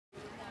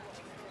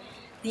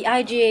The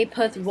IGA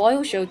Perth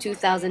Royal Show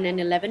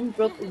 2011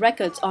 broke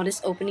records on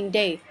its opening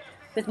day,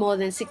 with more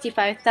than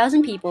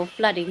 65,000 people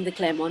flooding the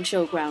Claremont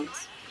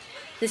showgrounds.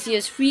 This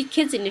year's Free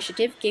Kids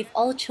initiative gave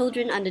all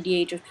children under the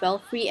age of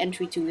 12 free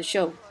entry to the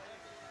show.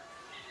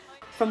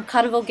 From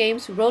carnival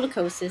games to roller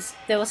coasters,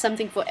 there was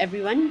something for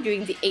everyone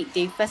during the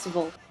 8-day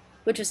festival,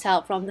 which was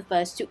held from the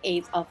 1st to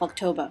 8th of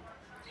October.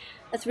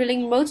 A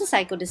thrilling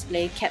motorcycle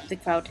display kept the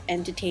crowd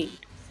entertained.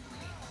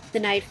 The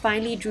night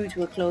finally drew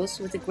to a close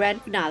with a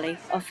grand finale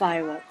of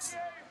fireworks.